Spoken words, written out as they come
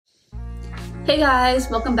Hey guys,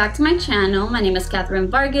 welcome back to my channel. My name is Katherine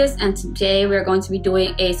Vargas and today we're going to be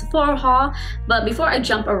doing a Sephora haul. But before I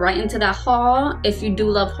jump right into that haul, if you do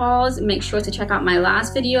love hauls, make sure to check out my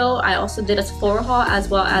last video. I also did a Sephora haul as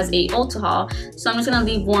well as a Ulta haul. So I'm just gonna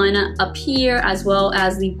leave one up here as well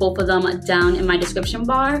as leave both of them down in my description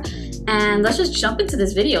bar. And let's just jump into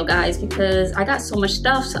this video, guys, because I got so much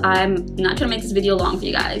stuff, so I'm not trying to make this video long for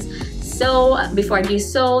you guys. So before I do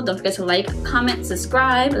so, don't forget to like, comment,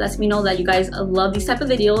 subscribe. It lets me know that you guys love these type of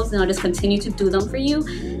videos and I'll just continue to do them for you.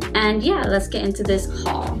 And yeah, let's get into this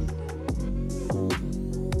haul.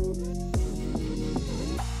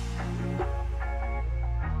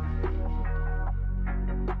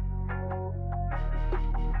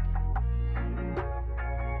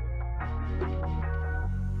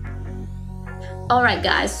 Alright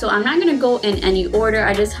guys, so I'm not going to go in any order.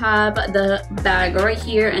 I just have the bag right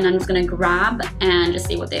here and I'm just going to grab and just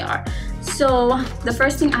see what they are. So the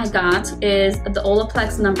first thing I got is the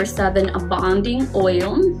Olaplex number 7 bonding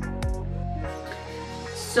oil.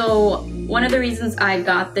 So one of the reasons I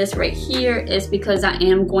got this right here is because I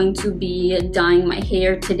am going to be dyeing my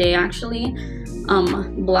hair today actually.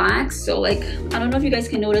 Black, so like I don't know if you guys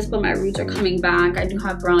can notice, but my roots are coming back. I do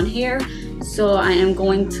have brown hair, so I am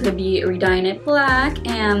going to be redying it black.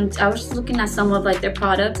 And I was just looking at some of like their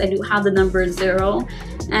products. I do have the number 0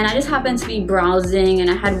 and I just happened to be browsing and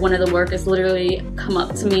I had one of the workers literally come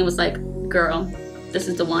up to me and was like, girl, this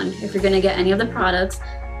is the one. If you're gonna get any of the products,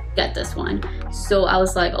 get this one. So I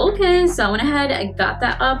was like, okay, so I went ahead, I got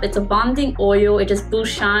that up. It's a bonding oil. It just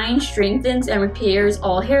boosts shine, strengthens and repairs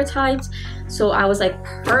all hair types. So I was like,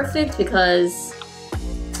 perfect, because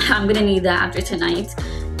I'm gonna need that after tonight.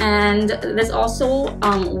 And this also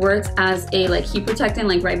works as a like heat protectant,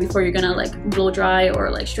 like right before you're gonna like blow dry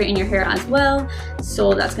or like straighten your hair as well.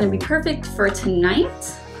 So that's gonna be perfect for tonight.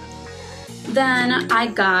 Then I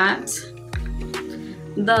got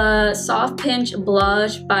the Soft Pinch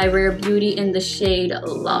Blush by Rare Beauty in the shade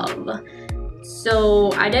Love.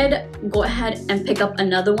 So I did go ahead and pick up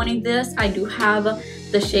another one of this. I do have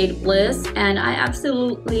the shade Bliss and I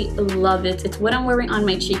absolutely love it. It's what I'm wearing on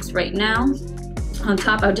my cheeks right now. On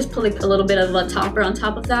top, I'll just put like a little bit of a topper on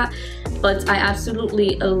top of that, but I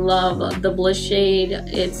absolutely love the Bliss shade.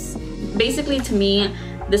 It's basically, to me,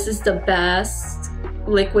 this is the best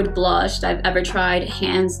liquid blush that I've ever tried,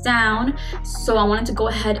 hands down. So I wanted to go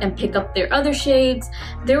ahead and pick up their other shades.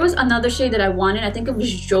 There was another shade that I wanted, I think it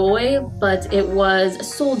was Joy, but it was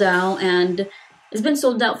sold out, and it's been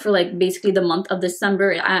sold out for like basically the month of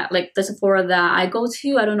December at like the Sephora that I go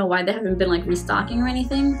to. I don't know why they haven't been like restocking or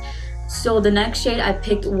anything. So the next shade I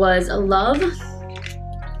picked was Love.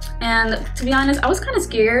 And to be honest, I was kind of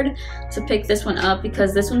scared to pick this one up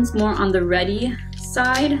because this one's more on the reddy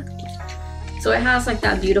side. So it has like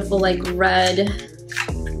that beautiful like red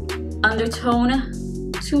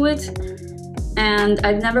undertone to it. And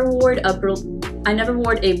I never wore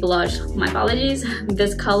a blush, my apologies,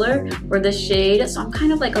 this color or this shade. So I'm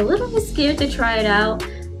kind of like a little bit scared to try it out.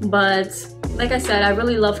 But like I said, I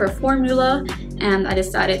really love her formula and I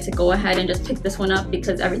decided to go ahead and just pick this one up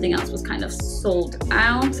because everything else was kind of sold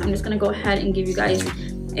out. So I'm just gonna go ahead and give you guys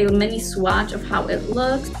a mini swatch of how it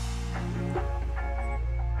looks.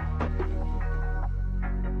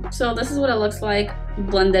 So this is what it looks like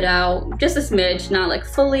blended out, just a smidge, not like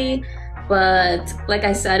fully, but like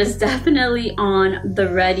I said, it's definitely on the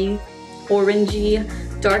reddy, orangey,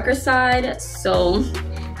 darker side. So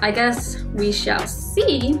I guess we shall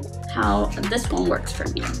see how this one works for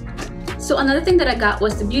me. So another thing that I got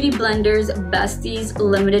was the Beauty Blenders Besties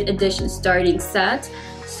limited edition starting set.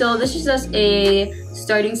 So this is just a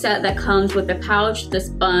starting set that comes with the pouch, the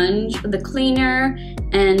sponge, the cleaner,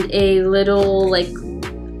 and a little like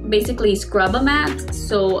basically scrub a mat.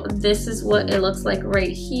 So this is what it looks like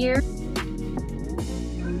right here.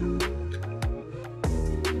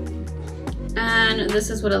 And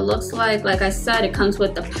this is what it looks like. Like I said, it comes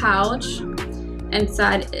with the pouch.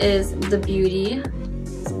 Inside is the beauty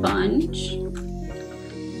sponge,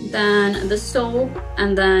 then the soap,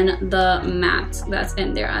 and then the mat that's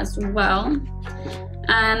in there as well.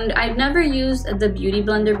 And I've never used the beauty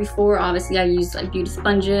blender before. Obviously I used like beauty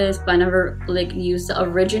sponges, but I never like used the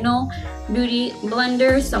original beauty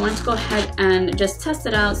blender. So I wanted to go ahead and just test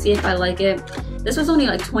it out, see if I like it. This was only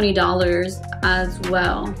like $20 as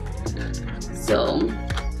well. So,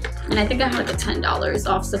 and I think I had like a $10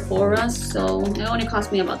 off Sephora, so it only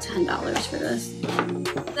cost me about $10 for this.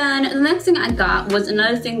 Then the next thing I got was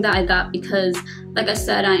another thing that I got because, like I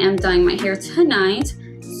said, I am dyeing my hair tonight.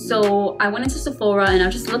 So I went into Sephora and I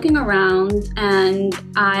was just looking around and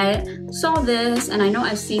I saw this, and I know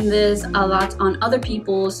I've seen this a lot on other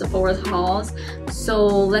people's Sephora hauls. So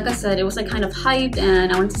like I said, it was like kind of hyped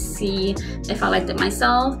and I wanted to see if I liked it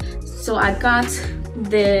myself. So I got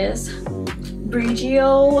this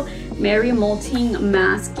Brigio Mary Molting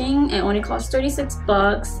Masking. It only costs 36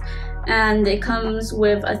 bucks. And it comes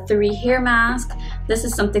with a 3 hair mask. This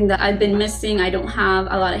is something that I've been missing. I don't have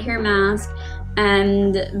a lot of hair masks,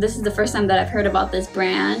 and this is the first time that I've heard about this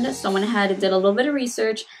brand. So I went ahead and did a little bit of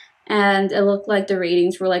research, and it looked like the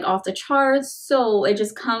ratings were like off the charts. So it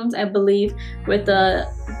just comes, I believe, with the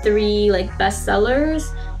 3 like best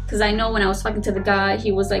sellers, because I know when I was talking to the guy,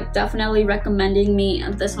 he was like definitely recommending me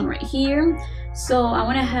this one right here. So I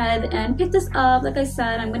went ahead and picked this up. Like I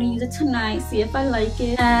said, I'm gonna use it tonight, see if I like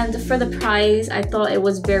it. And for the price, I thought it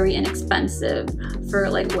was very inexpensive for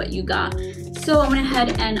like what you got. So I went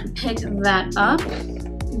ahead and picked that up.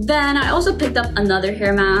 Then I also picked up another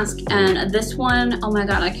hair mask, and this one, oh my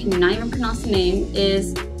god, I cannot even pronounce the name,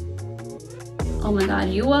 is, oh my god,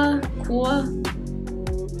 Kua,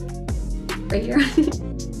 right here.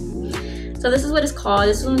 So this is what it's called.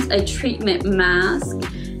 This one's a treatment mask.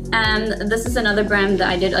 And this is another brand that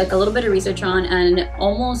I did like a little bit of research on, and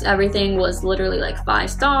almost everything was literally like 5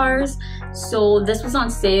 stars. So this was on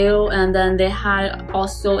sale, and then they had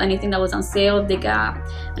also anything that was on sale, they got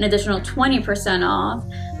an additional 20% off.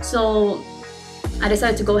 So I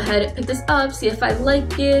decided to go ahead and pick this up, see if I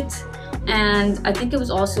like it. And I think it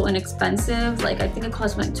was also inexpensive. Like I think it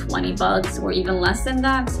cost like 20 bucks or even less than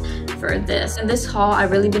that for this. In this haul,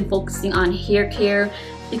 I've really been focusing on hair care,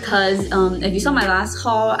 because if you saw my last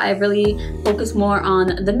haul, I really focused more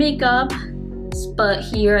on the makeup, but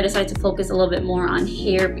here I decided to focus a little bit more on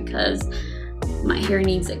hair because my hair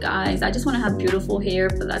needs it, guys. I just want to have beautiful hair,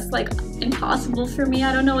 but that's like impossible for me.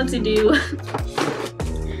 I don't know what to do.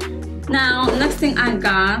 Now, next thing I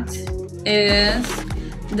got is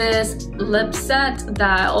this lip set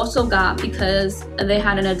that I also got because they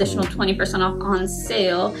had an additional 20% off on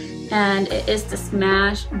sale. And it is the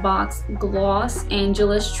Smashbox Gloss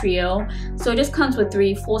Angelus Trio. So it just comes with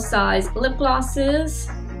 3 full-size lip glosses,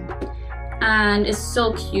 and it's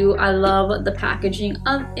so cute. I love the packaging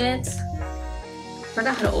of it. I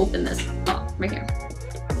forgot how to open this. Oh, right here.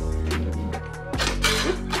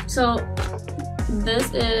 So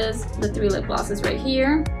this is the 3 lip glosses right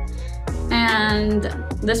here, and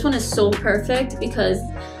this one is so perfect because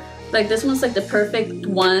like this one's like the perfect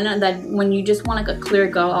one that when you just want like a clear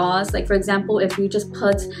gloss, like for example, if you just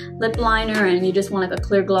put lip liner and you just want like a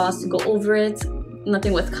clear gloss to go over it,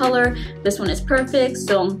 nothing with color, this one is perfect.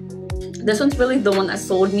 So this one's really the one that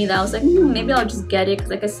sold me, that I was like, maybe I'll just get it, because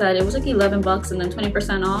like I said, it was like 11 bucks and then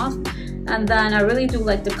 20% off. And then I really do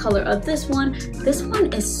like the color of this one. This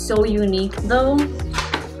one is so unique though.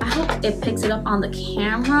 I hope it picks it up on the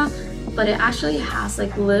camera, but it actually has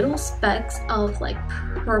like little specks of like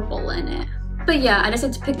purple in it. But yeah, I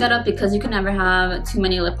decided to pick that up because you can never have too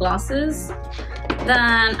many lip glosses.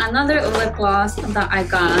 Then another lip gloss that I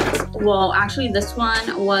got, well actually this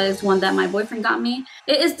one was one that my boyfriend got me.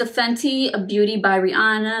 It is the Fenty Beauty by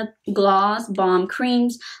Rihanna Gloss Bomb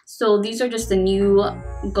Creams. So these are just the new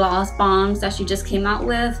gloss bombs that she just came out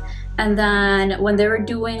with. And then when they were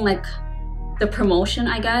doing like the promotion,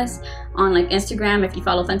 I guess, on like Instagram, if you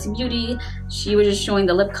follow Fenty Beauty, she was just showing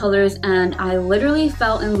the lip colors, and I literally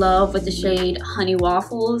fell in love with the shade Honey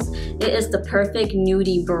Waffles. It is the perfect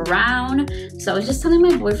nudie brown. So I was just telling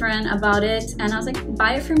my boyfriend about it, and I was like,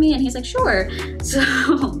 buy it for me, and he's like, sure.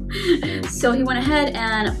 So he went ahead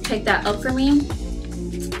and picked that up for me.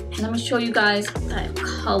 And let me show you guys that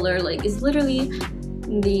color. Like, it's literally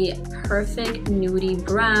the perfect nudie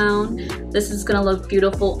brown. This is gonna look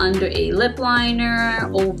beautiful under a lip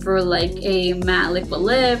liner, over like a matte liquid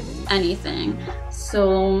lip, anything.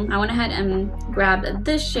 So I went ahead and grabbed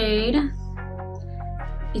this shade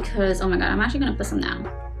because, oh my god, I'm actually gonna put some now.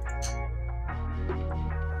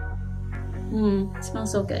 It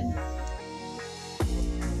smells so good.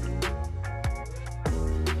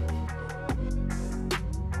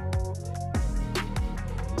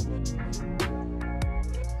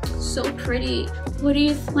 So pretty. What do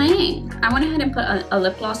you think? I went ahead and put a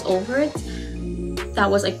lip gloss over it that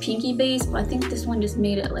was like pinky base, but I think this one just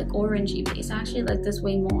made it like orangey base. I actually like this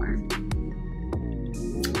way more.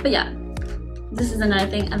 But yeah, this is another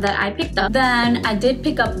thing that I picked up. Then I did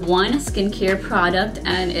pick up one skincare product,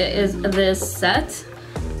 and it is this set.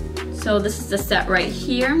 So this is the set right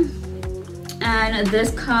here, and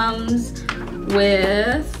this comes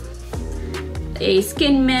with a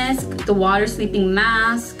skin mist, the water sleeping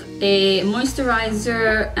mask, a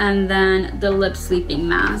moisturizer, and then the lip sleeping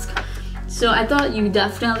mask. So I thought you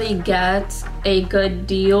definitely get a good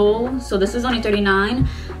deal. So this is only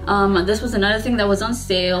 $39. This was another thing that was on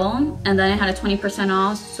sale, and then it had a 20%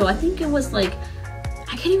 off. So I think it was like,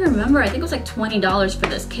 I can't even remember. I think it was like $20 for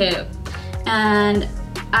this kit. And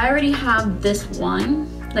I already have this one,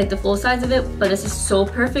 like the full size of it, but this is so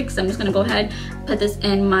perfect. So I'm just gonna go ahead, put this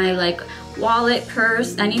in my like wallet,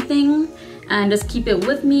 purse, anything, and just keep it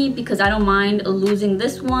with me because I don't mind losing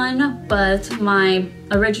this one. But my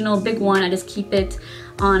original big one, I just keep it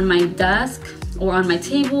on my desk or on my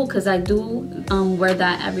table because I do wear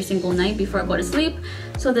that every single night before I go to sleep.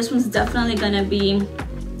 So this one's definitely gonna be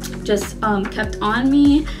just kept on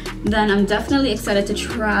me. Then I'm definitely excited to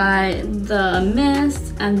try the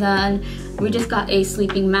mist, and then we just got a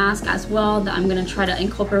sleeping mask as well that I'm gonna try to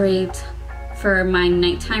incorporate for my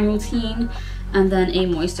nighttime routine, and then a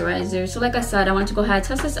moisturizer. So like I said, I wanted to go ahead and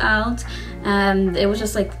test this out, and it was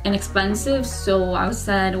just like inexpensive, so I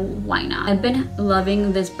said why not. I've been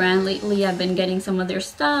loving this brand lately. I've been getting some of their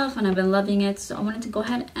stuff and I've been loving it, so I wanted to go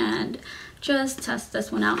ahead and just test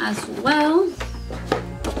this one out as well.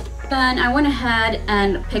 Then I went ahead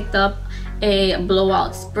and picked up a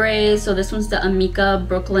blowout spray. So this one's the Amika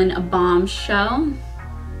Brooklyn Bombshell.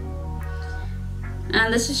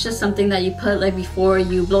 And this is just something that you put like before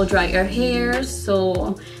you blow dry your hair.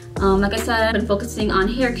 So like I said, I've been focusing on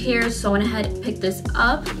hair care, so I went ahead and picked this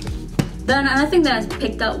up. Then another thing that I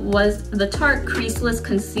picked up was the Tarte Creaseless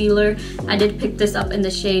Concealer. I did pick this up in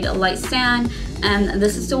the shade Light Sand, and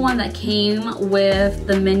this is the one that came with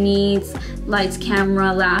the Mini's Lights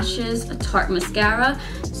Camera Lashes Tarte Mascara.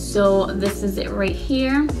 So this is it right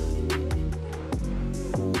here.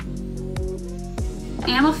 I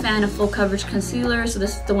am a fan of full coverage concealer, so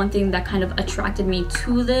this is the one thing that kind of attracted me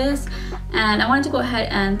to this, and I wanted to go ahead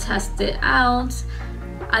and test it out.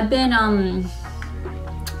 I've been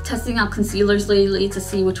testing out concealers lately to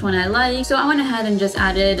see which one I like, so I went ahead and just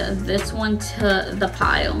added this one to the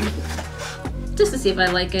pile just to see if I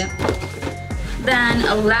like it. Then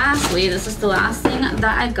lastly, this is the last thing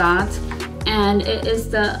that I got, and it is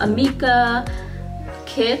the Amika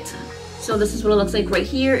kit. So this is what it looks like right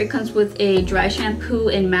here. It comes with a dry shampoo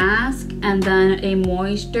and mask, and then a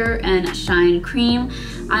moisture and shine cream.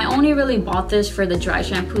 I only really bought this for the dry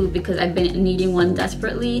shampoo because I've been needing one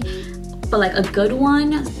desperately, but like a good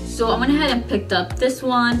one. So I went ahead and picked up this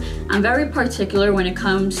one. I'm very particular when it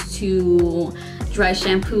comes to dry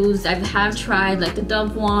shampoos. I have tried like the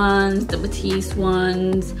Dove ones, the Batiste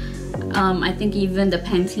ones, I think even the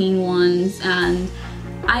Pantene ones, and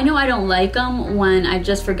I know I don't like them when I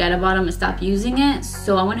just forget about them and stop using it.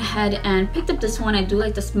 So I went ahead and picked up this one. I do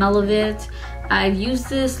like the smell of it. I've used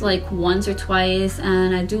this like once or twice,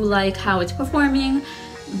 and I do like how it's performing.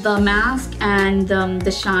 The mask and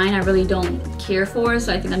the shine I really don't care for,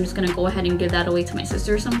 so I think I'm just gonna go ahead and give that away to my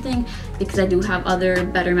sister or something because I do have other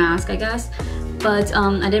better masks, I guess. But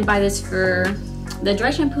I did buy this for the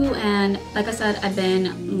dry shampoo, and like I said, I've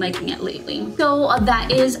been liking it lately. So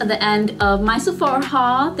that is the end of my Sephora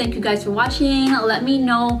haul. Thank you guys for watching. Let me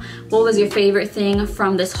know what was your favorite thing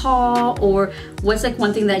from this haul, or what's like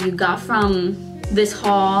one thing that you got from this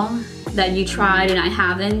haul that you tried and I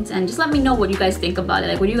haven't, and just let me know what you guys think about it.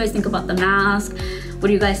 Like, what do you guys think about the mask? What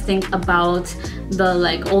do you guys think about the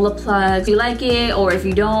like Olaplex? Do you like it, or if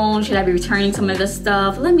you don't, should I be returning some of this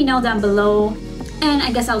stuff? Let me know down below, and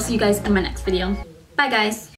I guess I'll see you guys in my next video. Bye guys.